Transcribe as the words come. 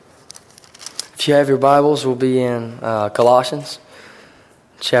If you have your Bibles, we'll be in Colossians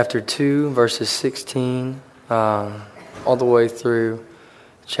chapter 2, verses 16, all the way through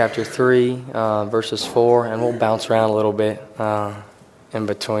chapter 3, verses 4, and we'll bounce around a little bit in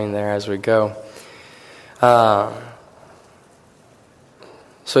between there as we go. So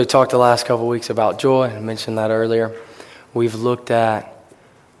we talked the last couple weeks about joy. I mentioned that earlier. We've looked at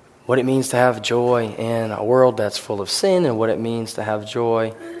what it means to have joy in a world that's full of sin, and what it means to have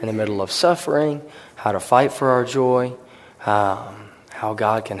joy in the middle of suffering, how to fight for our joy, how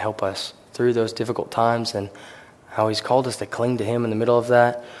God can help us through those difficult times, and how He's called us to cling to Him in the middle of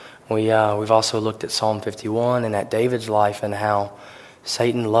that. We've also looked at Psalm 51 and at David's life, and how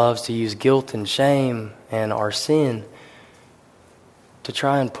Satan loves to use guilt and shame and our sin to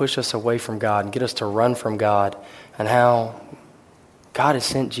try and push us away from God and get us to run from God, and how God has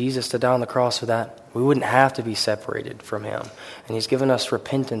sent Jesus to die on the cross so that we wouldn't have to be separated from Him. And He's given us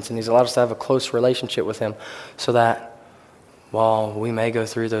repentance, and He's allowed us to have a close relationship with Him, so that while we may go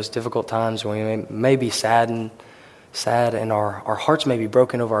through those difficult times, when we may be sad, and our hearts may be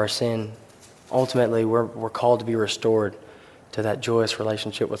broken over our sin, ultimately we're called to be restored to that joyous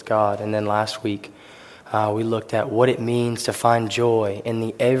relationship with God. And then last week, we looked at what it means to find joy in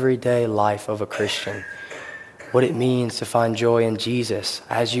the everyday life of a Christian. What it means to find joy in Jesus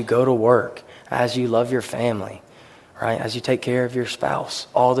as you go to work, as you love your family, right? As you take care of your spouse,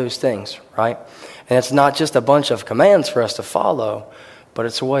 all those things, right? And it's not just a bunch of commands for us to follow, but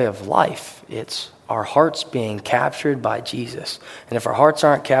it's a way of life. It's our hearts being captured by Jesus. And if our hearts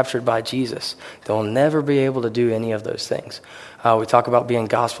aren't captured by Jesus, they'll never be able to do any of those things. We talk about being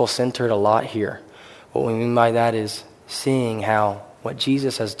gospel-centered a lot here. What we mean by that is seeing how what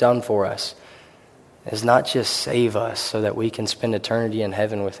Jesus has done for us is not just save us so that we can spend eternity in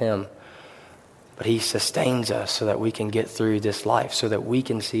heaven with Him, but He sustains us so that we can get through this life, so that we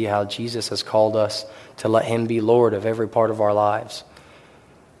can see how Jesus has called us to let Him be Lord of every part of our lives.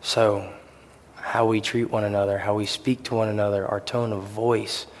 So how we treat one another, how we speak to one another, our tone of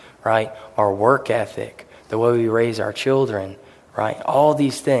voice, right? Our work ethic, the way we raise our children, right? All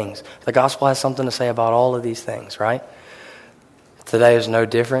these things. The gospel has something to say about all of these things, right? Today is no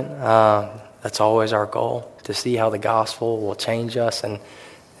different. That's always our goal, to see how the gospel will change us and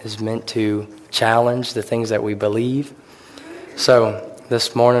is meant to challenge the things that we believe. So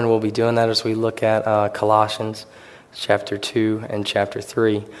this morning we'll be doing that as we look at Colossians chapter 2 and chapter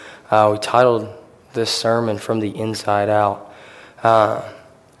 3. We titled this sermon From the Inside Out. And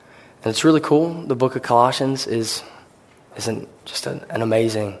it's really cool. The book of Colossians is just an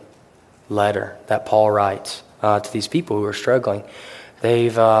amazing letter that Paul writes to these people who are struggling.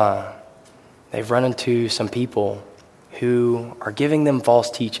 They've run into some people who are giving them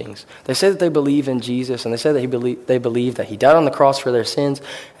false teachings. They say that they believe in Jesus, and they say that they believe that He died on the cross for their sins,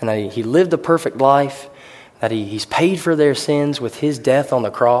 and that He lived a perfect life, that He's paid for their sins with His death on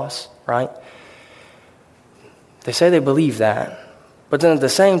the cross, right? They say they believe that. But then at the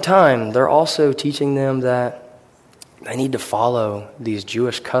same time, they're also teaching them that they need to follow these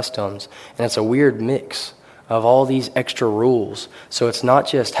Jewish customs, and it's a weird mix of all these extra rules. So it's not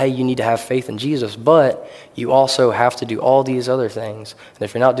just, hey, you need to have faith in Jesus, but you also have to do all these other things. And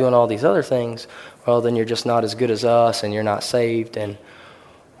if you're not doing all these other things, well, then you're just not as good as us, and you're not saved, and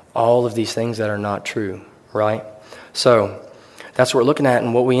all of these things that are not true, right? So that's what we're looking at,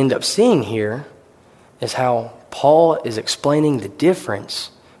 and what we end up seeing here is how Paul is explaining the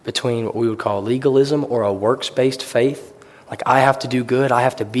difference between what we would call legalism or a works-based faith. Like, I have to do good, I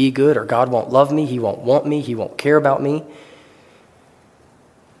have to be good, or God won't love me, He won't want me, He won't care about me.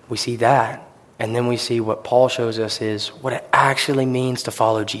 We see that, and then we see what Paul shows us is what it actually means to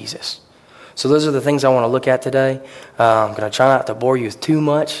follow Jesus. So those are the things I want to look at today. I'm going to try not to bore you with too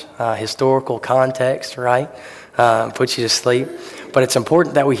much historical context, right? Put you to sleep. But it's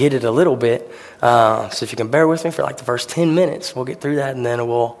important that we hit it a little bit. So if you can bear with me for like the first 10 minutes, we'll get through that, and then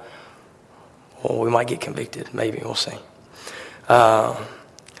we might get convicted. Maybe, we'll see.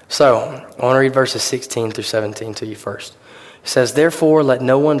 So I want to read verses 16 through 17 to you first. It says, "Therefore let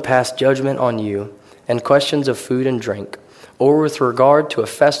no one pass judgment on you in questions of food and drink, or with regard to a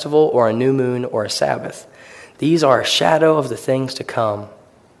festival or a new moon or a Sabbath. These are a shadow of the things to come,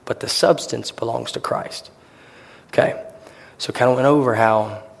 but the substance belongs to Christ." Okay, so kind of went over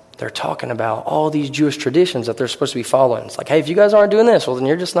how they're talking about all these Jewish traditions that they're supposed to be following. It's like, hey, if you guys aren't doing this, well, then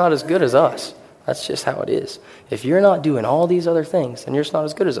you're just not as good as us. That's just how it is. If you're not doing all these other things, then you're just not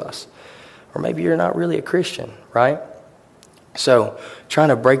as good as us. Or maybe you're not really a Christian, right? So, trying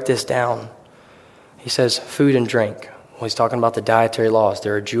to break this down, he says food and drink. Well, he's talking about the dietary laws.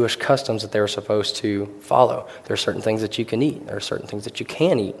 There are Jewish customs that they were supposed to follow. There are certain things that you can eat. There are certain things that you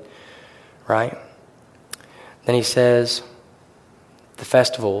can't eat, right? Then he says the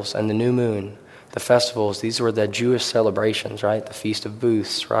festivals and the new moon. The festivals, these were the Jewish celebrations, right? The Feast of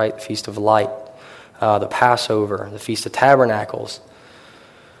Booths, right? The Feast of Light, the Passover, the Feast of Tabernacles.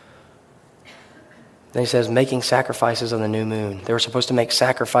 Then he says making sacrifices on the new moon. They were supposed to make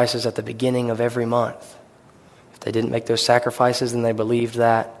sacrifices at the beginning of every month. If they didn't make those sacrifices, then they believed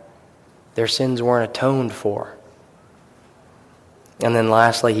that their sins weren't atoned for. And then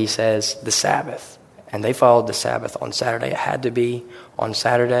lastly, he says the Sabbath. And they followed the Sabbath on Saturday. It had to be on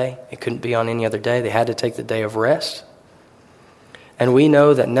Saturday. It couldn't be on any other day. They had to take the day of rest. And we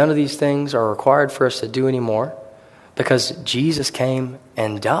know that none of these things are required for us to do anymore because Jesus came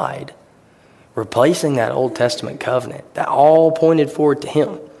and died, replacing that Old Testament covenant. That all pointed forward to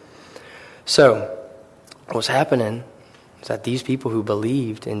him. So what's happening is that these people who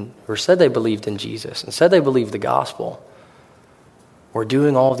believed in, or said they believed in Jesus and said they believed the gospel, were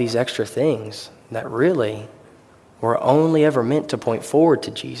doing all these extra things that really were only ever meant to point forward to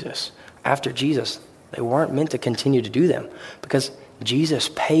Jesus. After Jesus, they weren't meant to continue to do them because Jesus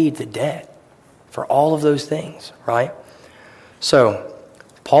paid the debt for all of those things, right? So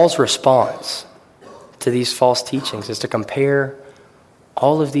Paul's response to these false teachings is to compare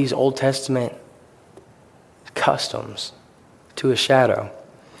all of these Old Testament customs to a shadow.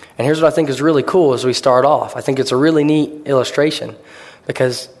 And here's what I think is really cool as we start off. I think it's a really neat illustration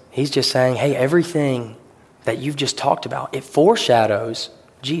because he's just saying, hey, everything that you've just talked about, it foreshadows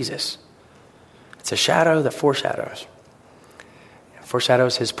Jesus. It's a shadow that foreshadows. It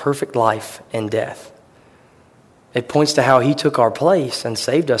foreshadows his perfect life and death. It points to how he took our place and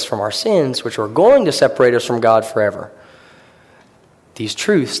saved us from our sins, which were going to separate us from God forever. These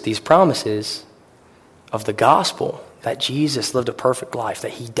truths, these promises of the gospel, that Jesus lived a perfect life,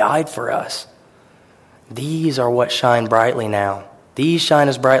 that he died for us, these are what shine brightly now. These shine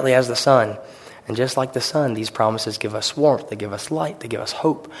as brightly as the sun. And just like the sun, these promises give us warmth, they give us light, they give us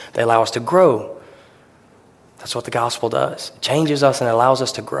hope, they allow us to grow. That's what the gospel does. It changes us and allows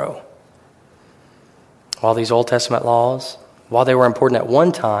us to grow. While these Old Testament laws, while they were important at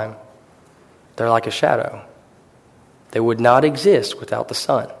one time, they're like a shadow. They would not exist without the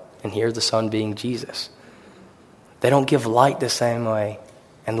sun. And here the sun being Jesus. They don't give light the same way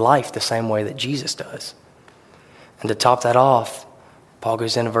and life the same way that Jesus does. And to top that off, Paul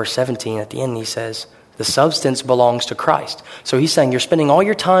goes into verse 17 at the end and he says, the substance belongs to Christ. So he's saying you're spending all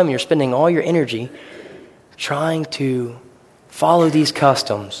your time, you're spending all your energy trying to follow these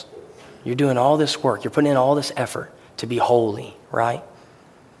customs. You're doing all this work, you're putting in all this effort to be holy, right?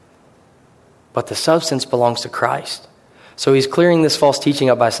 But the substance belongs to Christ. So he's clearing this false teaching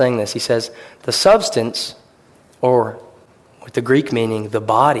up by saying this. He says, the substance, or with the Greek meaning, the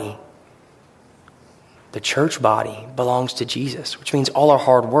body, the church body, belongs to Jesus, which means all our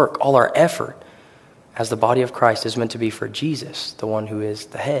hard work, all our effort as the body of Christ is meant to be for Jesus, the one who is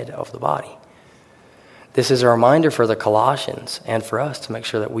the head of the body. This is a reminder for the Colossians and for us to make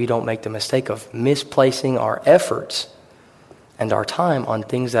sure that we don't make the mistake of misplacing our efforts and our time on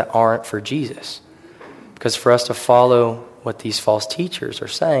things that aren't for Jesus. Because for us to follow what these false teachers are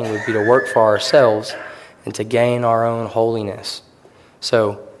saying would be to work for ourselves and to gain our own holiness.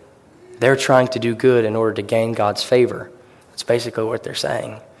 So they're trying to do good in order to gain God's favor. That's basically what they're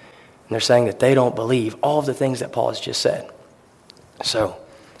saying. And they're saying that they don't believe all of the things that Paul has just said. So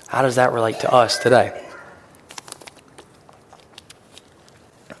how does that relate to us today?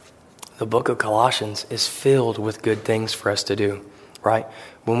 The book of Colossians is filled with good things for us to do, right?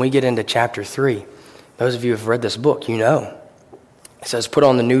 When we get into chapter 3, those of you who have read this book, you know. It says, put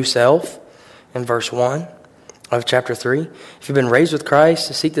on the new self in verse 1 of chapter 3. If you've been raised with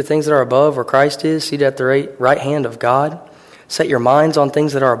Christ, seek the things that are above where Christ is, seated at the right hand of God. Set your minds on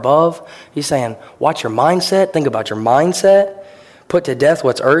things that are above. He's saying, watch your mindset. Think about your mindset. Put to death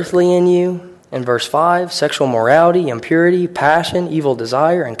what's earthly in you. In verse 5, sexual morality, impurity, passion, evil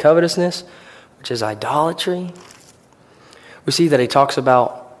desire, and covetousness, which is idolatry. We see that he talks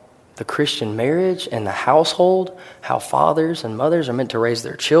about the Christian marriage and the household, how fathers and mothers are meant to raise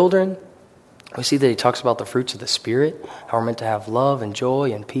their children. We see that he talks about the fruits of the Spirit, how we're meant to have love and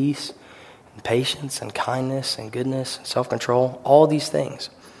joy and peace and patience and kindness and goodness and self-control, all these things.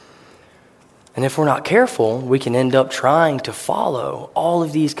 And if we're not careful, we can end up trying to follow all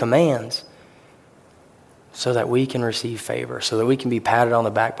of these commands so that we can receive favor, so that we can be patted on the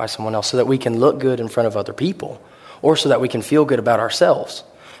back by someone else, so that we can look good in front of other people, or so that we can feel good about ourselves.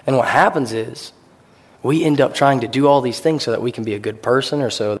 And what happens is we end up trying to do all these things so that we can be a good person or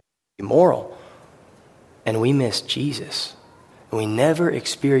so that we can be moral. And we miss Jesus. We never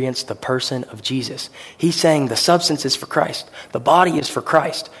experience the person of Jesus. He's saying the substance is for Christ. The body is for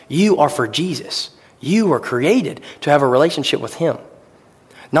Christ. You are for Jesus. You were created to have a relationship with him.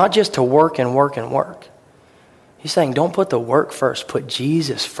 Not just to work and work and work. He's saying don't put the work first. Put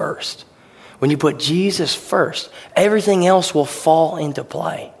Jesus first. When you put Jesus first, everything else will fall into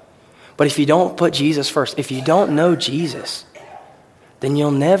play. But if you don't put Jesus first, if you don't know Jesus, then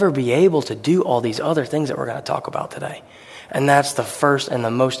you'll never be able to do all these other things that we're going to talk about today. And that's the first and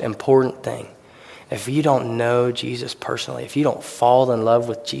the most important thing. If you don't know Jesus personally, if you don't fall in love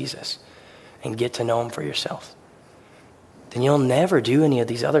with Jesus and get to know him for yourself, then you'll never do any of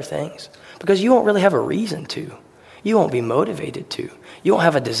these other things because you won't really have a reason to. You won't be motivated to. You won't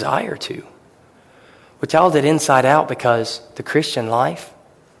have a desire to. We're talented inside out because the Christian life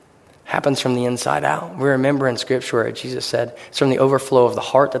happens from the inside out. We remember in Scripture where Jesus said, it's from the overflow of the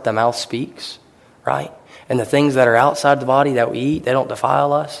heart that the mouth speaks, right? And the things that are outside the body that we eat, they don't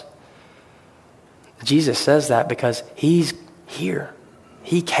defile us. Jesus says that because he's here.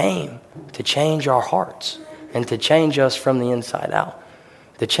 He came to change our hearts and to change us from the inside out.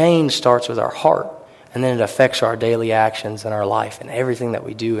 The change starts with our heart, and then it affects our daily actions and our life and everything that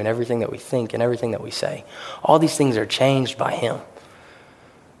we do and everything that we think and everything that we say. All these things are changed by him.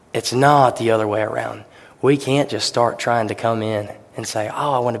 It's not the other way around. We can't just start trying to come in and say,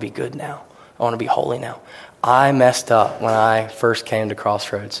 oh, I want to be good now. I want to be holy now. I messed up when I first came to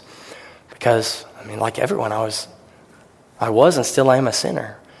Crossroads because, like everyone, I was and still am a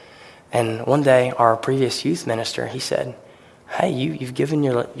sinner. And one day, our previous youth minister, he said, hey, you've given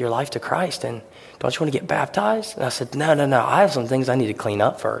your life to Christ, and don't you want to get baptized? And I said, no, I have some things I need to clean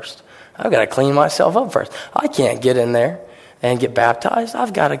up first. I've got to clean myself up first. I can't get in there and get baptized.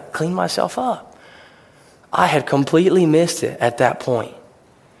 I've got to clean myself up. I had completely missed it at that point.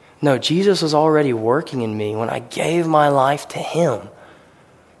 No, Jesus was already working in me when I gave my life to him.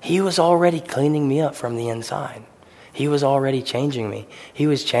 He was already cleaning me up from the inside. He was already changing me. He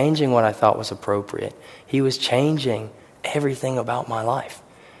was changing what I thought was appropriate. He was changing everything about my life.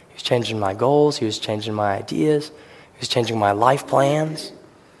 He was changing my goals. He was changing my ideas. He was changing my life plans.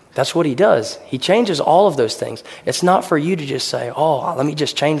 That's what he does. He changes all of those things. It's not for you to just say, oh, let me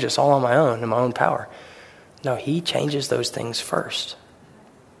just change this all on my own, in my own power. No, he changes those things first.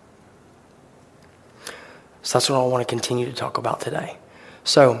 So that's what I want to continue to talk about today.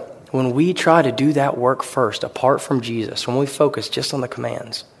 So when we try to do that work first, apart from Jesus, when we focus just on the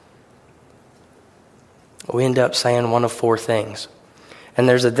commands, we end up saying one of four things. And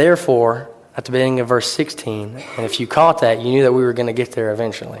there's a therefore at the beginning of verse 16. And if you caught that, you knew that we were going to get there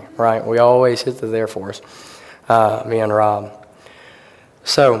eventually, right? We always hit the therefores, me and Rob.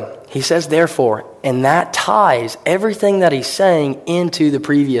 So he says therefore, and that ties everything that he's saying into the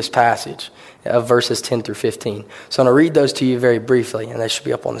previous passage of verses 10 through 15. So I'm going to read those to you very briefly, and they should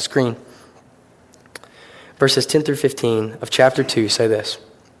be up on the screen. Verses 10 through 15 of chapter 2 say this.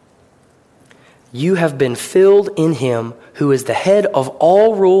 You have been filled in him who is the head of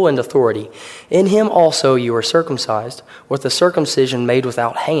all rule and authority. In him also you are circumcised with the circumcision made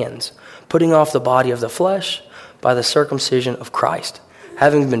without hands, putting off the body of the flesh by the circumcision of Christ,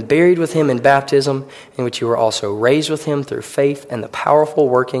 having been buried with him in baptism, in which you were also raised with him through faith and the powerful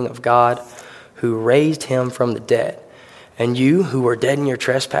working of God who raised him from the dead. And you who were dead in your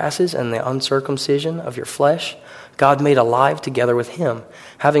trespasses and the uncircumcision of your flesh, God made alive together with him,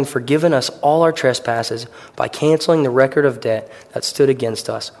 having forgiven us all our trespasses by canceling the record of debt that stood against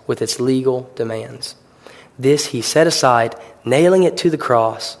us with its legal demands. This he set aside, nailing it to the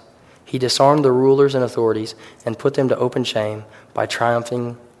cross. He disarmed the rulers and authorities and put them to open shame by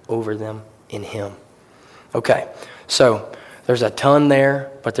triumphing over them in him. Okay, so there's a ton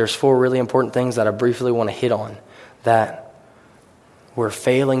there, but there's four really important things that I briefly want to hit on that we're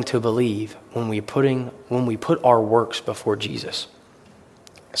failing to believe when we put our works before Jesus.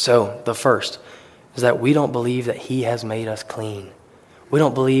 So the first is that we don't believe that he has made us clean. We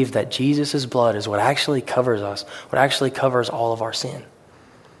don't believe that Jesus' blood is what actually covers us, what actually covers all of our sin.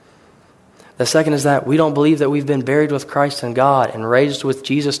 The second is that we don't believe that we've been buried with Christ in God and raised with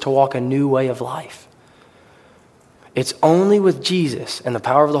Jesus to walk a new way of life. It's only with Jesus and the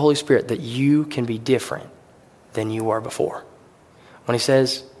power of the Holy Spirit that you can be different than you were before. When he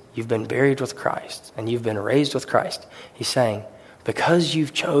says you've been buried with Christ and you've been raised with Christ, he's saying because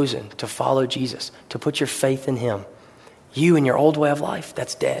you've chosen to follow Jesus, to put your faith in him, you and your old way of life,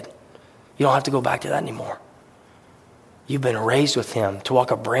 that's dead. You don't have to go back to that anymore. You've been raised with him to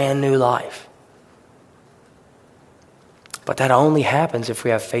walk a brand new life. But that only happens if we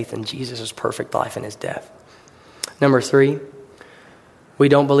have faith in Jesus' perfect life and his death. Number 3, we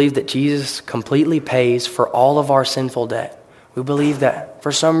don't believe that Jesus completely pays for all of our sinful debt. We believe that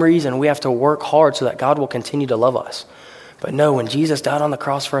for some reason we have to work hard so that God will continue to love us. But no, when Jesus died on the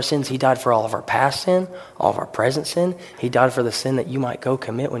cross for our sins, he died for all of our past sin, all of our present sin. He died for the sin that you might go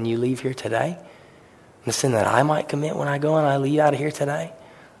commit when you leave here today. The sin that I might commit when I go and I leave out of here today,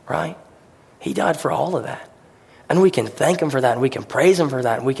 right? He died for all of that. And we can thank him for that, and we can praise him for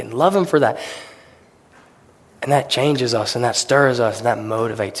that, and we can love him for that. And that changes us, and that stirs us, and that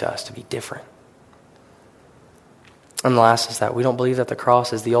motivates us to be different. And the last is that we don't believe that the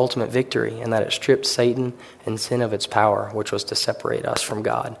cross is the ultimate victory and that it stripped Satan and sin of its power, which was to separate us from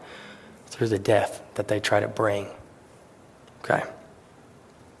God through the death that they try to bring. Okay.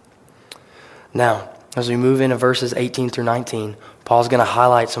 Now, as we move into verses 18 through 19, Paul's going to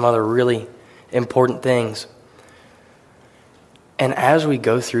highlight some other really important things. And as we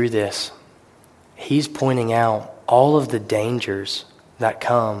go through this, he's pointing out all of the dangers that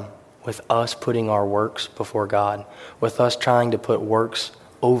come with us putting our works before God, with us trying to put works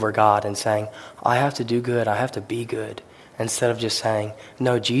over God and saying, I have to do good, I have to be good, instead of just saying,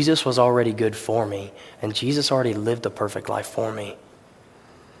 no, Jesus was already good for me, and Jesus already lived a perfect life for me.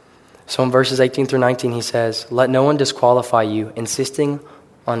 So in verses 18 through 19, he says, let no one disqualify you, insisting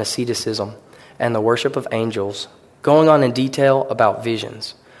on asceticism and the worship of angels, going on in detail about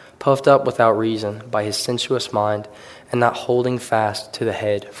visions, puffed up without reason by his sensuous mind, and not holding fast to the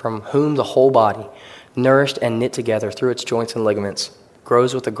head, from whom the whole body, nourished and knit together through its joints and ligaments,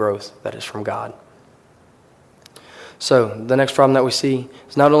 grows with the growth that is from God. So the next problem that we see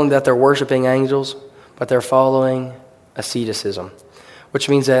is not only that they're worshiping angels, but they're following asceticism, which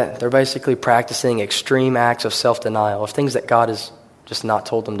means that they're basically practicing extreme acts of self-denial, of things that God has just not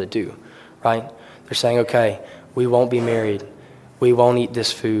told them to do, right? They're saying, okay, we won't be married, we won't eat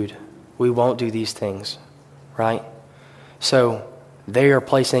this food, we won't do these things, right? So they are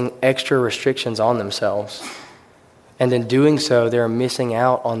placing extra restrictions on themselves. And in doing so, they're missing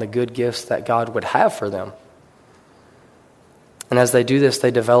out on the good gifts that God would have for them. And as they do this, they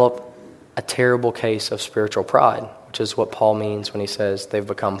develop a terrible case of spiritual pride, which is what Paul means when he says they've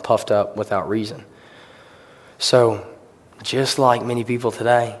become puffed up without reason. So just like many people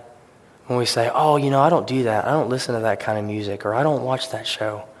today, when we say, oh, I don't do that, I don't listen to that kind of music, or I don't watch that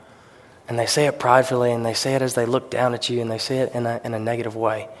show, and they say it pridefully, and they say it as they look down at you, and they say it in a negative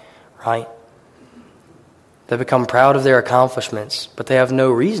way, right? They become proud of their accomplishments, but they have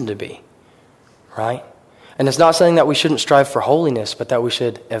no reason to be, right? And it's not saying that we shouldn't strive for holiness, but that we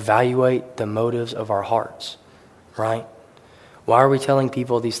should evaluate the motives of our hearts, right? Why are we telling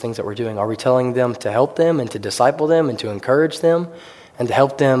people these things that we're doing? Are we telling them to help them and to disciple them and to encourage them and to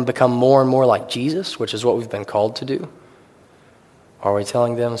help them become more and more like Jesus, which is what we've been called to do? Are we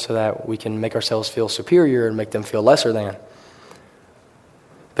telling them so that we can make ourselves feel superior and make them feel lesser than?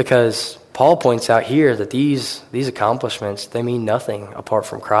 Because Paul points out here that these accomplishments, they mean nothing apart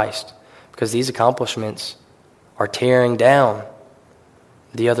from Christ. Because these accomplishments are tearing down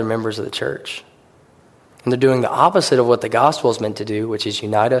the other members of the church. And they're doing the opposite of what the gospel is meant to do, which is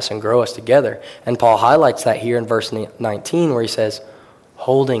unite us and grow us together. And Paul highlights that here in verse 19 where he says,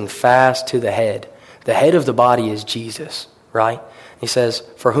 holding fast to the head. The head of the body is Jesus, right? He says,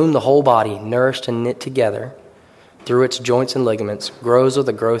 for whom the whole body, nourished and knit together through its joints and ligaments, grows with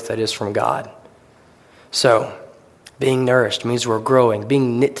the growth that is from God. So, being nourished means we're growing.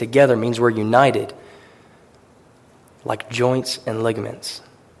 Being knit together means we're united, like joints and ligaments.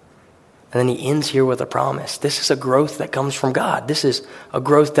 And then he ends here with a promise. This is a growth that comes from God. This is a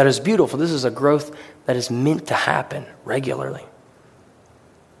growth that is beautiful. This is a growth that is meant to happen regularly.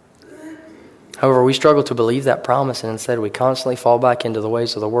 However, we struggle to believe that promise, and instead we constantly fall back into the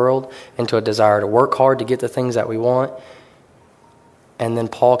ways of the world, into a desire to work hard to get the things that we want. And then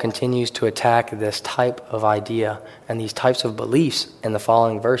Paul continues to attack this type of idea and these types of beliefs in the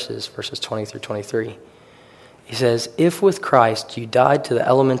following verses 20 through 23. He says, if with Christ you died to the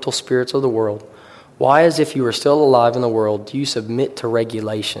elemental spirits of the world, why, as if you were still alive in the world, do you submit to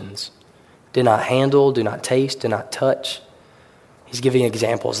regulations? Do not handle, do not taste, do not touch. He's giving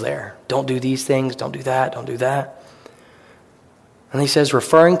examples there. Don't do these things, don't do that, don't do that. And he says,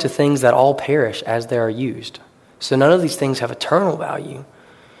 referring to things that all perish as they are used. So none of these things have eternal value.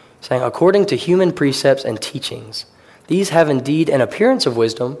 Saying, according to human precepts and teachings, these have indeed an appearance of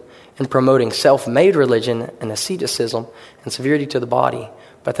wisdom in promoting self-made religion and asceticism and severity to the body,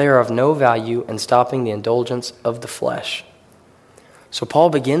 but they are of no value in stopping the indulgence of the flesh. So Paul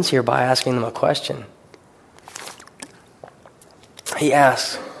begins here by asking them a question. He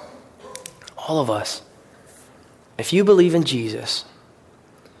asks all of us, if you believe in Jesus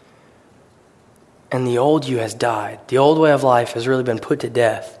and the old you has died, the old way of life has really been put to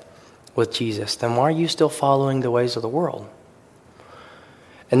death with Jesus, then why are you still following the ways of the world?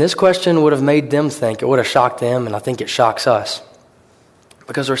 And this question would have made them think, it would have shocked them, and I think it shocks us.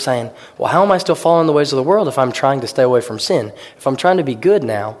 Because we're saying, well, how am I still following the ways of the world if I'm trying to stay away from sin? If I'm trying to be good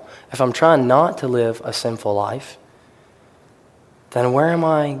now, if I'm trying not to live a sinful life, then where am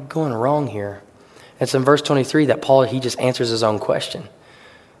I going wrong here? It's in verse 23 that Paul, he just answers his own question.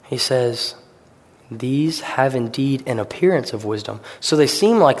 He says, these have indeed an appearance of wisdom. So they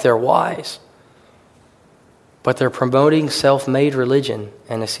seem like they're wise, but they're promoting self-made religion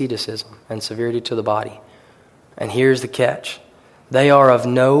and asceticism and severity to the body. And here's the catch. They are of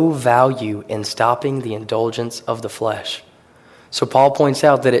no value in stopping the indulgence of the flesh. So Paul points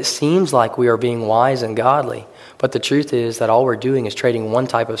out that it seems like we are being wise and godly, but the truth is that all we're doing is trading one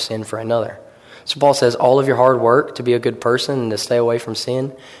type of sin for another. So Paul says all of your hard work to be a good person and to stay away from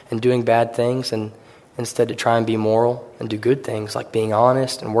sin and doing bad things, and instead to try and be moral and do good things like being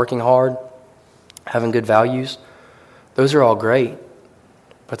honest and working hard, having good values, those are all great,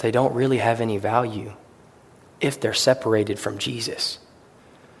 but they don't really have any value if they're separated from Jesus.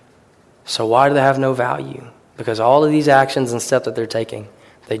 So why do they have no value? Because all of these actions and steps that they're taking,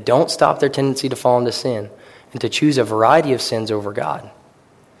 they don't stop their tendency to fall into sin and to choose a variety of sins over God.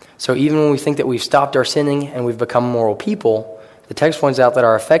 So even when we think that we've stopped our sinning and we've become moral people, the text points out that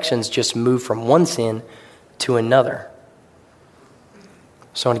our affections just move from one sin to another.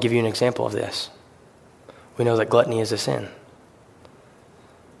 So I want to give you an example of this. We know that gluttony is a sin.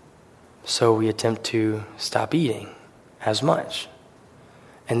 So we attempt to stop eating as much.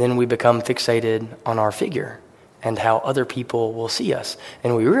 And then we become fixated on our figure and how other people will see us.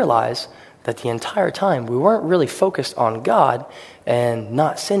 And we realize that the entire time we weren't really focused on God and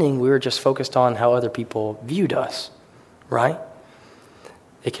not sinning. We were just focused on how other people viewed us, right?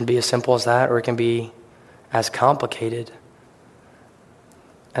 It can be as simple as that, or it can be as complicated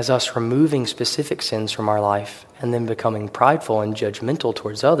as us removing specific sins from our life and then becoming prideful and judgmental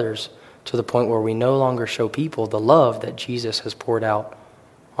towards others to the point where we no longer show people the love that Jesus has poured out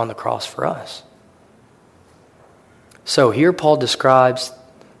on the cross for us. So here Paul describes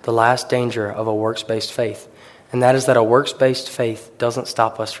the last danger of a works-based faith, and that is that a works-based faith doesn't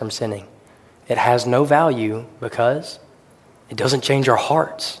stop us from sinning. It has no value because it doesn't change our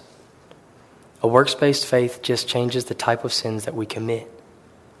hearts. A works-based faith just changes the type of sins that we commit.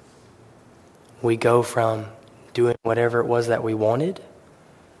 We go from doing whatever it was that we wanted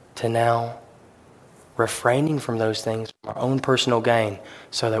to now refraining from those things for our own personal gain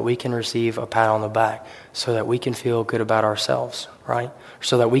so that we can receive a pat on the back, so that we can feel good about ourselves, right?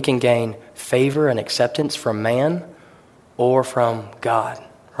 So that we can gain favor and acceptance from man or from God,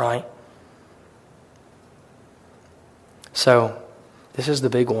 right? So this is the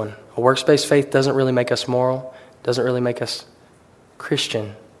big one. A works-based faith doesn't really make us moral, doesn't really make us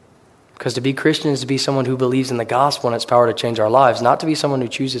Christian. Because to be Christian is to be someone who believes in the gospel and its power to change our lives, not to be someone who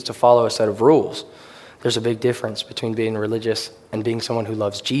chooses to follow a set of rules. There's a big difference between being religious and being someone who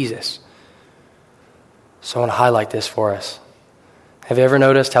loves Jesus. So I want to highlight this for us. Have you ever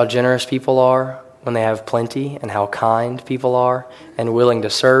noticed how generous people are when they have plenty, and how kind people are and willing to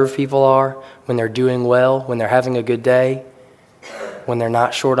serve people are when they're doing well, when they're having a good day, when they're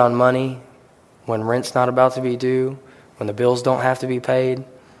not short on money, when rent's not about to be due, when the bills don't have to be paid?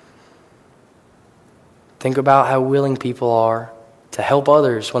 Think about how willing people are to help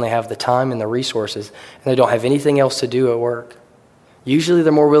others when they have the time and the resources and they don't have anything else to do at work. Usually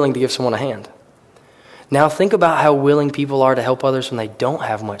they're more willing to give someone a hand. Now think about how willing people are to help others when they don't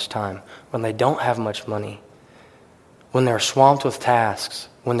have much time, when they don't have much money, when they're swamped with tasks,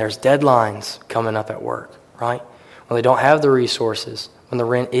 when there's deadlines coming up at work, right? When they don't have the resources, when the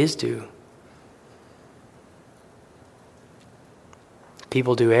rent is due.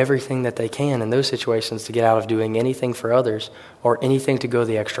 People do everything that they can in those situations to get out of doing anything for others or anything to go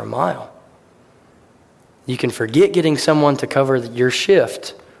the extra mile. You can forget getting someone to cover your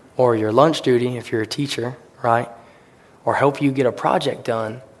shift or your lunch duty if you're a teacher, right? Or help you get a project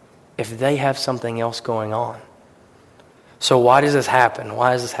done if they have something else going on. So why does this happen?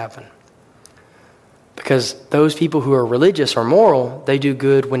 Why does this happen? Because those people who are religious or moral, they do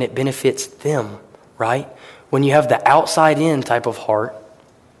good when it benefits them, right? When you have the outside-in type of heart,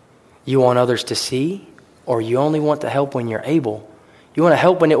 you want others to see, or you only want to help when you're able. You want to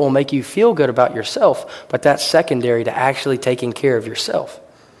help when it will make you feel good about yourself, but that's secondary to actually taking care of yourself.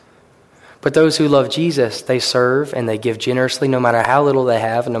 But those who love Jesus, they serve and they give generously no matter how little they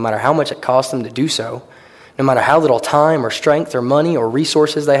have and no matter how much it costs them to do so, no matter how little time or strength or money or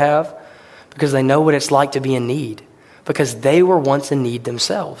resources they have, because they know what it's like to be in need, because they were once in need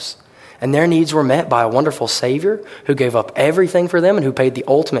themselves. And their needs were met by a wonderful Savior who gave up everything for them and who paid the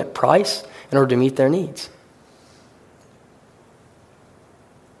ultimate price in order to meet their needs.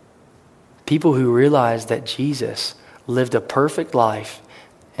 People who realize that Jesus lived a perfect life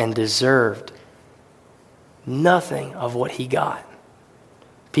and deserved nothing of what he got.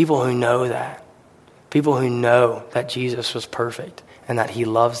 People who know that. People who know that Jesus was perfect and that he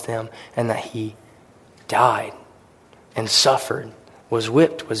loves them and that he died and suffered, was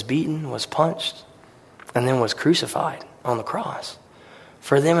whipped, was beaten, was punched, and then was crucified on the cross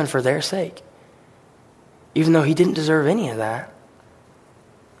for them and for their sake. Even though he didn't deserve any of that,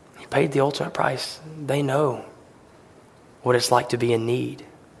 he paid the ultimate price. They know what it's like to be in need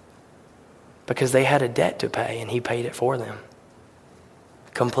because they had a debt to pay and he paid it for them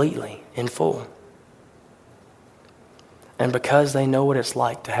completely, in full. And because they know what it's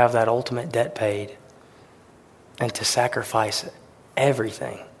like to have that ultimate debt paid and to sacrifice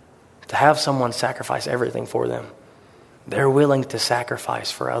everything, to have someone sacrifice everything for them, they're willing to sacrifice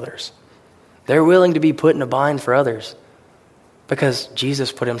for others. They're willing to be put in a bind for others because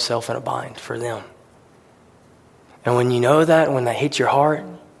Jesus put himself in a bind for them. And when you know that, when that hits your heart,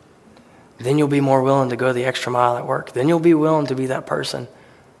 then you'll be more willing to go the extra mile at work. Then you'll be willing to be that person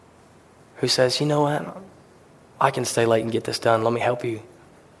who says, you know what, I can stay late and get this done. Let me help you.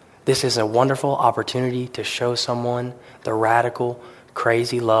 This is a wonderful opportunity to show someone the radical,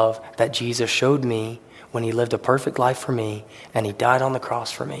 crazy love that Jesus showed me when he lived a perfect life for me and he died on the cross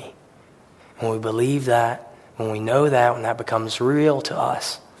for me. When we believe that, when we know that, when that becomes real to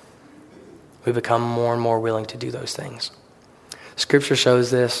us, we become more and more willing to do those things. Scripture shows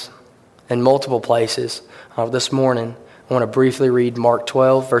this in multiple places. This morning, I want to briefly read Mark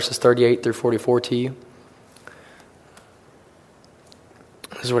 12, verses 38 through 44 to you.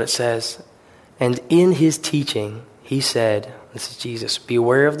 This is what it says. And in his teaching, he said, this is Jesus,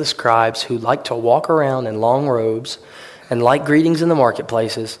 beware of the scribes who like to walk around in long robes and like greetings in the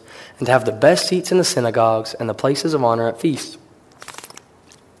marketplaces and to have the best seats in the synagogues and the places of honor at feasts,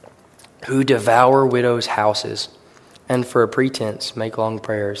 who devour widows' houses and for a pretense make long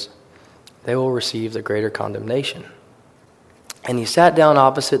prayers. They will receive the greater condemnation. And he sat down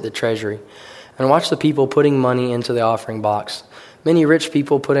opposite the treasury and watched the people putting money into the offering box. Many rich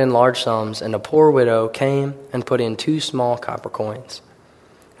people put in large sums, and a poor widow came and put in 2 small copper coins,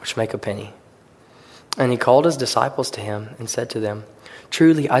 which make a penny. And he called his disciples to him and said to them,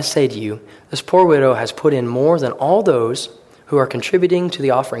 truly I say to you, this poor widow has put in more than all those who are contributing to the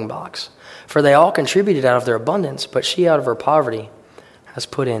offering box. For they all contributed out of their abundance, but she out of her poverty has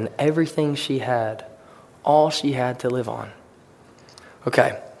put in everything she had, all she had to live on.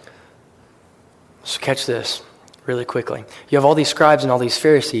 Okay, so catch this really quickly. You have all these scribes and all these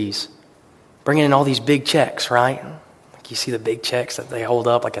Pharisees bringing in all these big checks, right? Like you see the big checks that they hold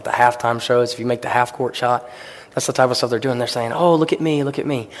up like at the halftime shows. If you make the half-court shot, that's the type of stuff they're doing. They're saying, oh, look at me, look at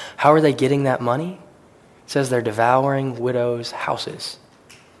me. How are they getting that money? It says they're devouring widows' houses,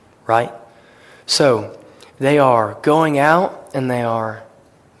 right? So they are going out and they are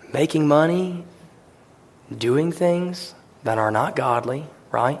making money, doing things that are not godly,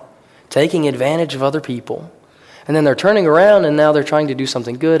 right? Taking advantage of other people. And then they're turning around and now they're trying to do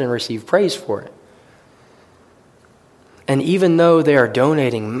something good and receive praise for it. And even though they are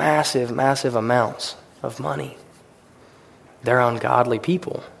donating massive, massive amounts of money, they're ungodly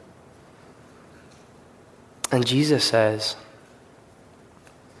people. And Jesus says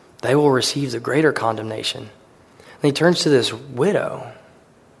they will receive the greater condemnation. And he turns to this widow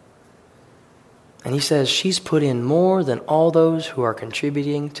and he says she's put in more than all those who are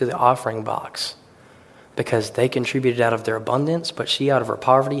contributing to the offering box, because they contributed out of their abundance, but she out of her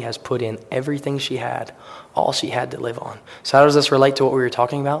poverty has put in everything she had, all she had to live on. So how does this relate to what we were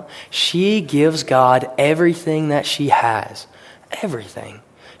talking about? She gives God everything that she has. Everything.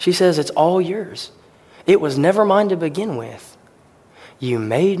 She says it's all yours. It was never mine to begin with. You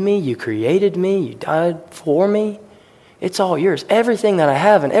made me, you created me, you died for me. It's all yours. Everything that I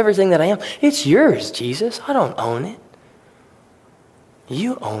have and everything that I am, it's yours, Jesus. I don't own it.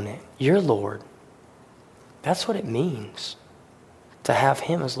 You own it. You're Lord. That's what it means to have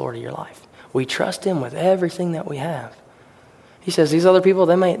him as Lord of your life. We trust him with everything that we have. He says these other people,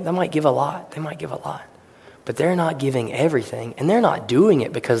 they might give a lot. They might give a lot. But they're not giving everything, and they're not doing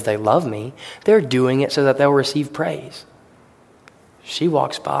it because they love me. They're doing it so that they'll receive praise. She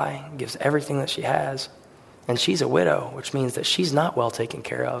walks by, gives everything that she has, and she's a widow, which means that she's not well taken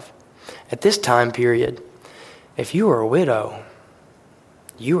care of. At this time period, if you were a widow,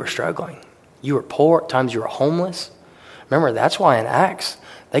 you were struggling. You were poor. At times you were homeless. Remember, that's why in Acts,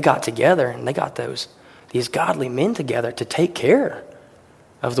 they got together and they got these godly men together to take care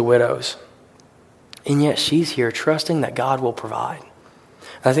of the widows. And yet she's here trusting that God will provide.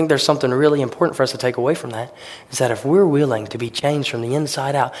 And I think there's something really important for us to take away from that, is that if we're willing to be changed from the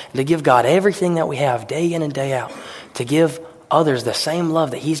inside out, and to give God everything that we have day in and day out, to give others the same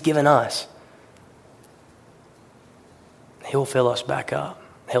love that He's given us, He'll fill us back up.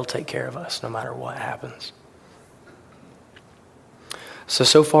 He'll take care of us no matter what happens.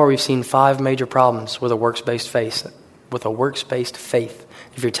 So far we've seen 5 major problems with a works-based faith.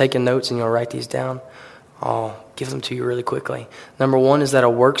 If you're taking notes and you'll write these down, I'll give them to you really quickly. Number 1 is that a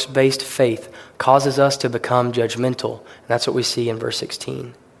works-based faith causes us to become judgmental. And that's what we see in verse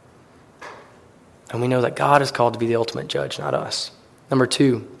 16. And we know that God is called to be the ultimate judge, not us. Number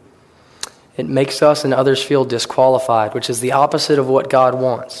 2, it makes us and others feel disqualified, which is the opposite of what God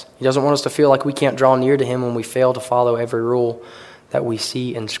wants. He doesn't want us to feel like we can't draw near to Him when we fail to follow every rule that we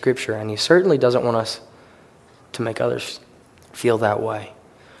see in Scripture. And He certainly doesn't want us to make others feel that way.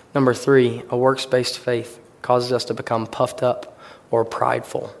 Number 3, a works-based faith causes us to become puffed up or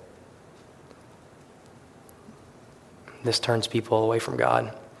prideful. This turns people away from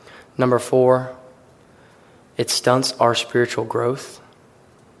God. Number 4, it stunts our spiritual growth,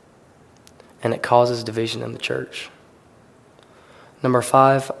 and it causes division in the church. Number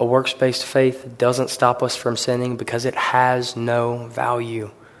 5, a works-based faith doesn't stop us from sinning because it has no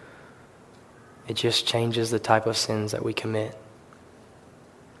value. It just changes the type of sins that we commit.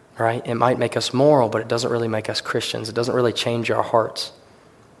 Right? It might make us moral, but it doesn't really make us Christians. It doesn't really change our hearts.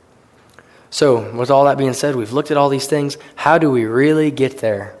 So, with all that being said, we've looked at all these things. How do we really get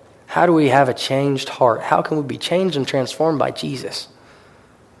there? How do we have a changed heart? How can we be changed and transformed by Jesus?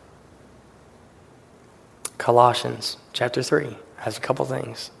 Colossians chapter 3 has a couple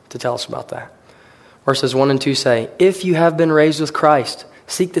things to tell us about that. Verses 1 and 2 say, "If you have been raised with Christ,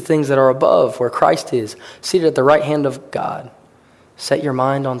 seek the things that are above, where Christ is, seated at the right hand of God. Set your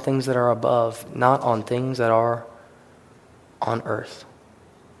mind on things that are above, not on things that are on earth."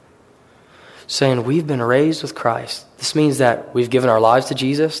 Saying we've been raised with Christ. This means that we've given our lives to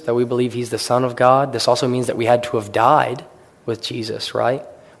Jesus, that we believe He's the Son of God. This also means that we had to have died with Jesus, right?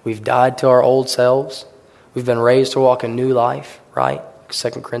 We've died to our old selves. We've been raised to walk a new life, right?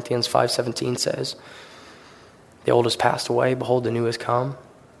 2 Corinthians 5:17 says, "The old has passed away, behold, the new has come."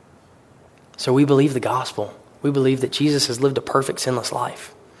 So we believe the gospel. We believe that Jesus has lived a perfect, sinless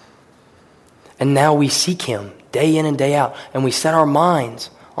life. And now we seek Him day in and day out. And we set our minds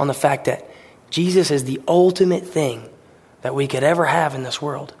on the fact that Jesus is the ultimate thing that we could ever have in this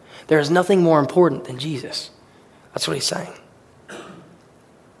world. There is nothing more important than Jesus. That's what He's saying.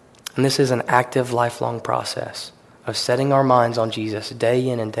 And this is an active, lifelong process of setting our minds on Jesus day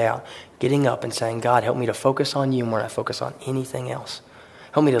in and day out. Getting up and saying, "God, help me to focus on You more than I focus on anything else.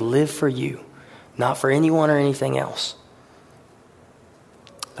 Help me to live for You, not for anyone or anything else."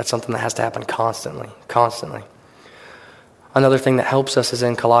 That's something that has to happen constantly. Another thing that helps us is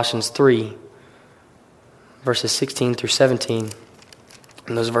in Colossians 3, verses 16 through 17.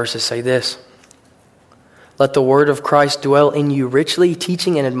 And those verses say this: "Let the word of Christ dwell in you richly,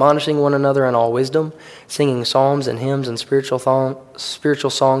 teaching and admonishing one another in all wisdom, singing psalms and hymns and spiritual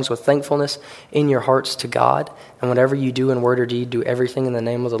songs with thankfulness in your hearts to God. And whatever you do in word or deed, do everything in the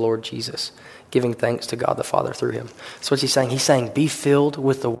name of the Lord Jesus, giving thanks to God the Father through Him." So what's He saying? He's saying, be filled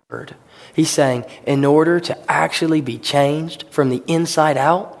with the Word. He's saying, in order to actually be changed from the inside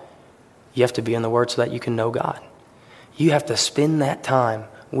out, you have to be in the Word so that you can know God. You have to spend that time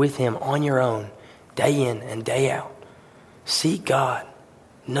with Him on your own, day in and day out. Seek God.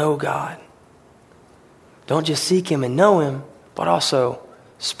 Know God. Don't just seek Him and know Him, but also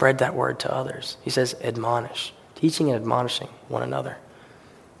spread that word to others. He says admonish. Teaching and admonishing one another.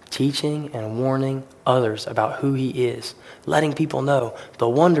 Teaching and warning others about who He is. Letting people know the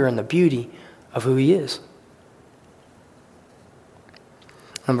wonder and the beauty of who He is.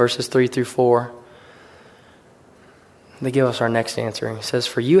 In verses 3 through 4, they give us our next answer. He says,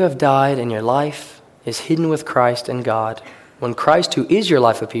 "For you have died, and your life is hidden with Christ in God. When Christ, who is your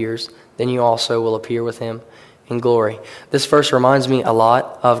life, appears, then you also will appear with Him in glory." This verse reminds me a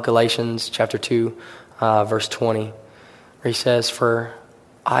lot of Galatians chapter 2, verse 20, where he says, "For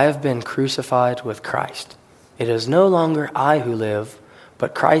I have been crucified with Christ. It is no longer I who live,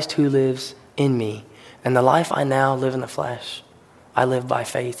 but Christ who lives in me. And the life I now live in the flesh, I live by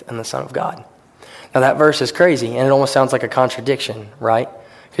faith in the Son of God." Now that verse is crazy, and it almost sounds like a contradiction, right?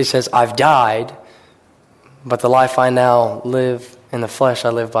 He says, I've died, but the life I now live in the flesh, I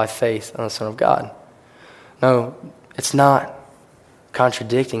live by faith in the Son of God. No, it's not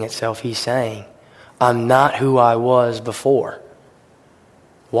contradicting itself. He's saying, I'm not who I was before.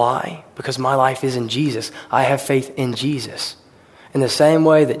 Why? Because my life is in Jesus. I have faith in Jesus. In the same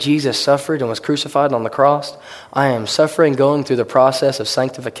way that Jesus suffered and was crucified on the cross, I am suffering, going through the process of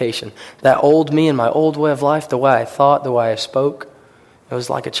sanctification. That old me and my old way of life, the way I thought, the way I spoke, it was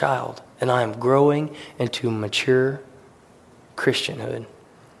like a child. And I am growing into mature Christianhood.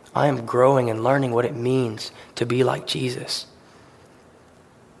 I am growing and learning what it means to be like Jesus.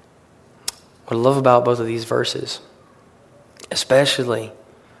 What I love about both of these verses, especially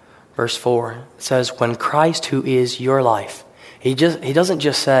verse 4, it says, when Christ, who is your life, he doesn't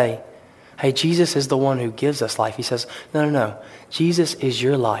just say, hey, Jesus is the one who gives us life. He says, no. Jesus is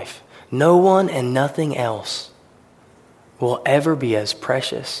your life. No one and nothing else will ever be as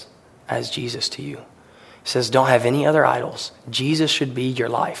precious as Jesus to you. He says, don't have any other idols. Jesus should be your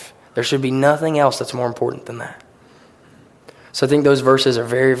life. There should be nothing else that's more important than that. So I think those verses are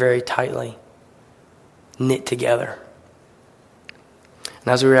very, very tightly knit together. And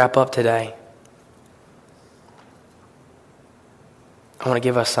as we wrap up today, I want to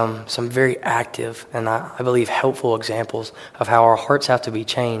give us some very active and I believe helpful examples of how our hearts have to be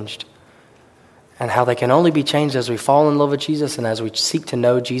changed and how they can only be changed as we fall in love with Jesus and as we seek to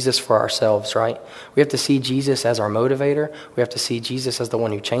know Jesus for ourselves, right? We have to see Jesus as our motivator. We have to see Jesus as the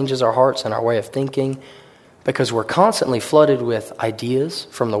one who changes our hearts and our way of thinking, because we're constantly flooded with ideas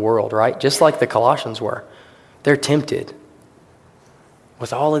from the world, right? Just like the Colossians were. They're tempted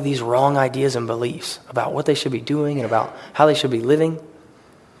with all of these wrong ideas and beliefs about what they should be doing and about how they should be living.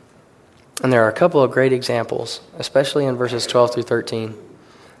 And there are a couple of great examples, especially in verses 12 through 13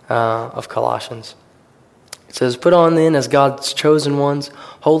 of Colossians. It says, put on then as God's chosen ones,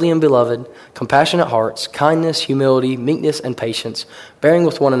 holy and beloved, compassionate hearts, kindness, humility, meekness, and patience, bearing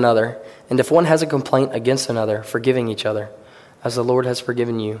with one another, and if one has a complaint against another, forgiving each other. As the Lord has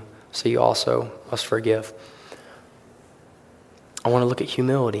forgiven you, so you also must forgive. I want to look at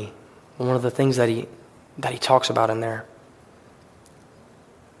humility. One of the things that he talks about in there.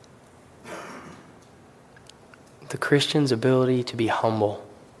 The Christian's ability to be humble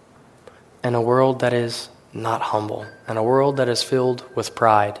in a world that is not humble, in a world that is filled with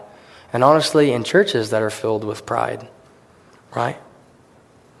pride, and honestly in churches that are filled with pride, right?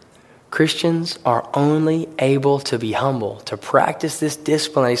 Christians are only able to be humble, to practice this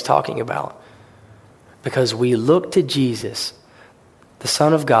discipline that he's talking about, because we look to Jesus, the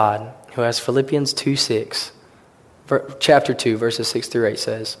Son of God, who, as Philippians 2:6, chapter 2, verses 6 through 8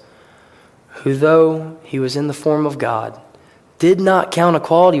 says, who though he was in the form of God, did not count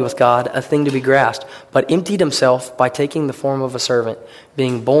equality with God a thing to be grasped, but emptied himself by taking the form of a servant,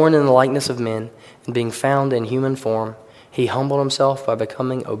 being born in the likeness of men, and being found in human form, he humbled himself by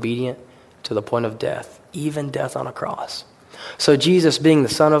becoming obedient to the point of death, even death on a cross. So Jesus, being the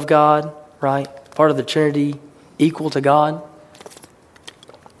Son of God, right, part of the Trinity, equal to God,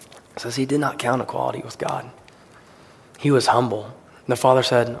 says he did not count equality with God. He was humble. And the Father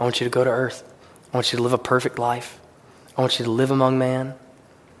said, I want you to go to earth. I want you to live a perfect life. I want you to live among man.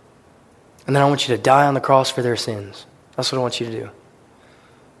 And then I want you to die on the cross for their sins. That's what I want you to do.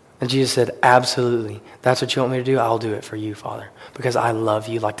 And Jesus said, absolutely. That's what you want me to do? I'll do it for you, Father. Because I love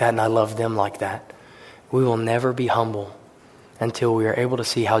you like that and I love them like that. We will never be humble until we are able to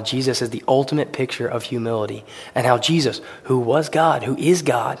see how Jesus is the ultimate picture of humility. And how Jesus, who was God, who is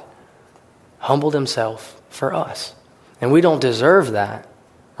God, humbled himself for us. And we don't deserve that,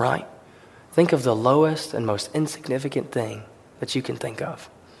 right? Think of the lowest and most insignificant thing that you can think of.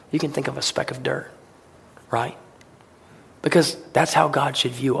 You can think of a speck of dirt, right? Because that's how God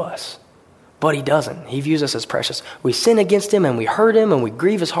should view us. But he doesn't. He views us as precious. We sin against him and we hurt him and we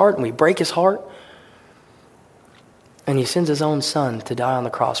grieve his heart and we break his heart. And he sends his own son to die on the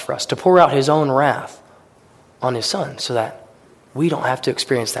cross for us, to pour out his own wrath on his son so that we don't have to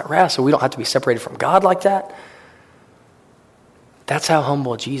experience that wrath, so we don't have to be separated from God like that. That's how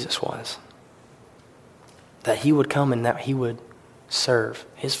humble Jesus was. That he would come and that he would serve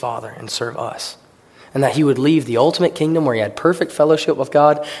his Father and serve us. And that he would leave the ultimate kingdom where he had perfect fellowship with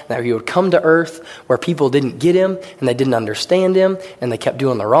God. And that he would come to earth where people didn't get him and they didn't understand him and they kept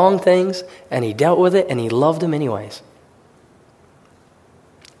doing the wrong things. And he dealt with it and he loved them anyways.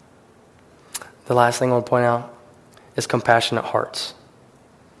 The last thing I want to point out is compassionate hearts.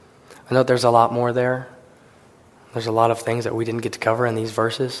 I know there's a lot more there. There's a lot of things that we didn't get to cover in these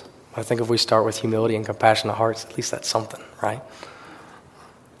verses. I think if we start with humility and compassionate hearts, at least that's something, right?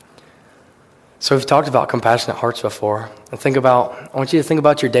 So we've talked about compassionate hearts before. And I want you to think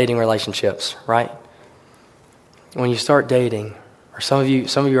about your dating relationships, right? When you start dating, or some of you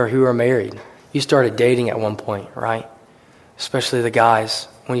who are married, you started dating at one point, right? Especially the guys.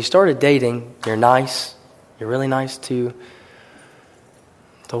 When you started dating, you're nice. You're really nice to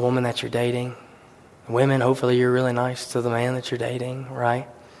the woman that you're dating. Women, hopefully you're really nice to the man that you're dating, right?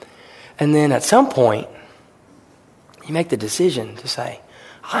 And then at some point, you make the decision to say,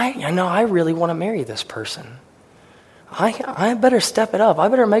 I know I really want to marry this person. I better step it up. I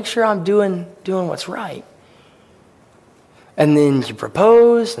better make sure I'm doing what's right. And then you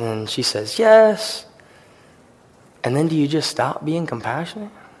propose, and she says yes. And then do you just stop being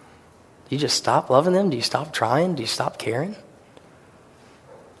compassionate? Do you just stop loving them? Do you stop trying? Do you stop caring?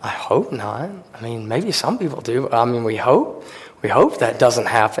 I hope not. I mean, maybe some people do. I mean, we hope that doesn't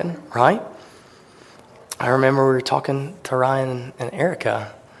happen, right? I remember we were talking to Ryan and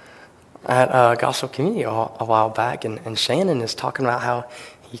Erica at Gospel Community a while back, and Shannon is talking about how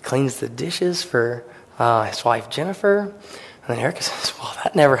he cleans the dishes for his wife Jennifer, and then Erica says, "Well,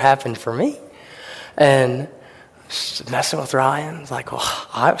 that never happened for me," and she's messing with Ryan. It's like, "Well,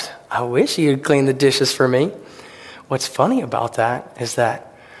 I wish you'd clean the dishes for me." What's funny about that is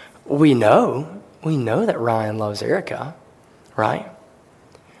that we know that Ryan loves Erica, right?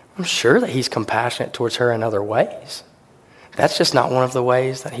 I'm sure that he's compassionate towards her in other ways. That's just not one of the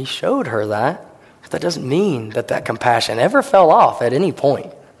ways that he showed her that. But that doesn't mean that compassion ever fell off at any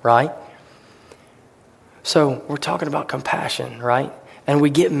point, right? So we're talking about compassion, right? And we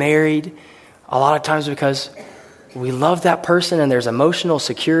get married a lot of times because we love that person and there's emotional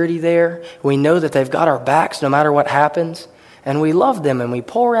security there. We know that they've got our backs no matter what happens. And we love them and we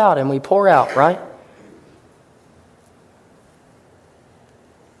pour out, right?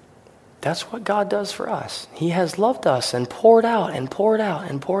 That's what God does for us. He has loved us and poured out and poured out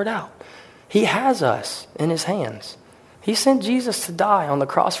and poured out. He has us in his hands. He sent Jesus to die on the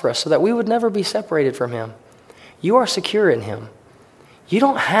cross for us so that we would never be separated from him. You are secure in him. You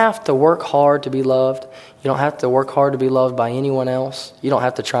don't have to work hard to be loved. You don't have to work hard to be loved by anyone else. You don't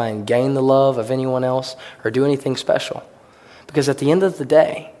have to try and gain the love of anyone else or do anything special. Because at the end of the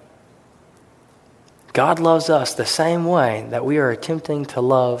day, God loves us the same way that we are attempting to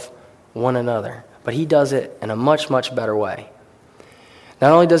love one another. But he does it in a much, much better way.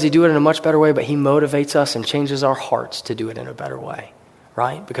 Not only does he do it in a much better way, but he motivates us and changes our hearts to do it in a better way,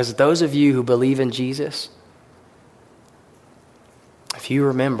 right? Because those of you who believe in Jesus, if you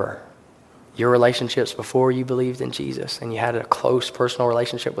remember your relationships before you believed in Jesus and you had a close personal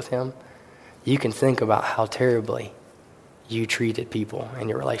relationship with him, you can think about how terribly you treated people in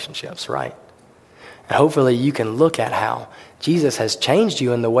your relationships, right? And hopefully you can look at how Jesus has changed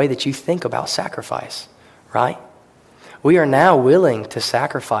you in the way that you think about sacrifice, right? We are now willing to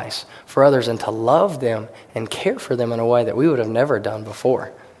sacrifice for others and to love them and care for them in a way that we would have never done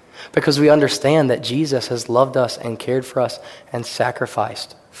before. Because we understand that Jesus has loved us and cared for us and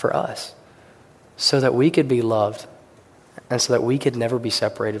sacrificed for us so that we could be loved and so that we could never be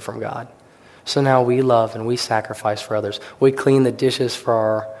separated from God. So now we love and we sacrifice for others. We clean the dishes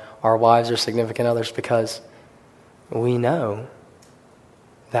for our wives or significant others because we know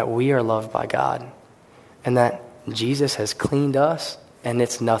that we are loved by God and that Jesus has cleaned us, and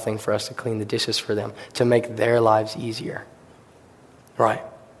it's nothing for us to clean the dishes for them to make their lives easier. Right?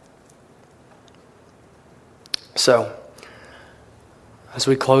 So, as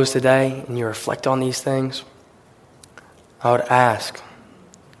we close today and you reflect on these things, I would ask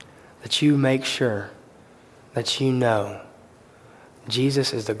that you make sure that you know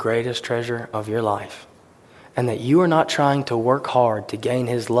Jesus is the greatest treasure of your life and that you are not trying to work hard to gain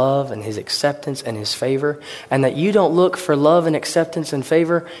his love and his acceptance and his favor, and that you don't look for love and acceptance and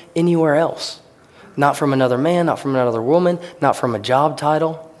favor anywhere else. Not from another man, not from another woman, not from a job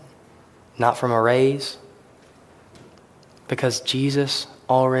title, not from a raise. Because Jesus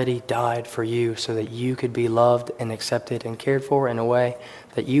already died for you so that you could be loved and accepted and cared for in a way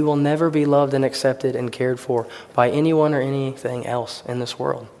that you will never be loved and accepted and cared for by anyone or anything else in this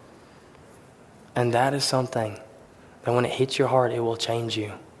world. And that is something that when it hits your heart, it will change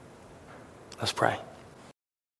you. Let's pray.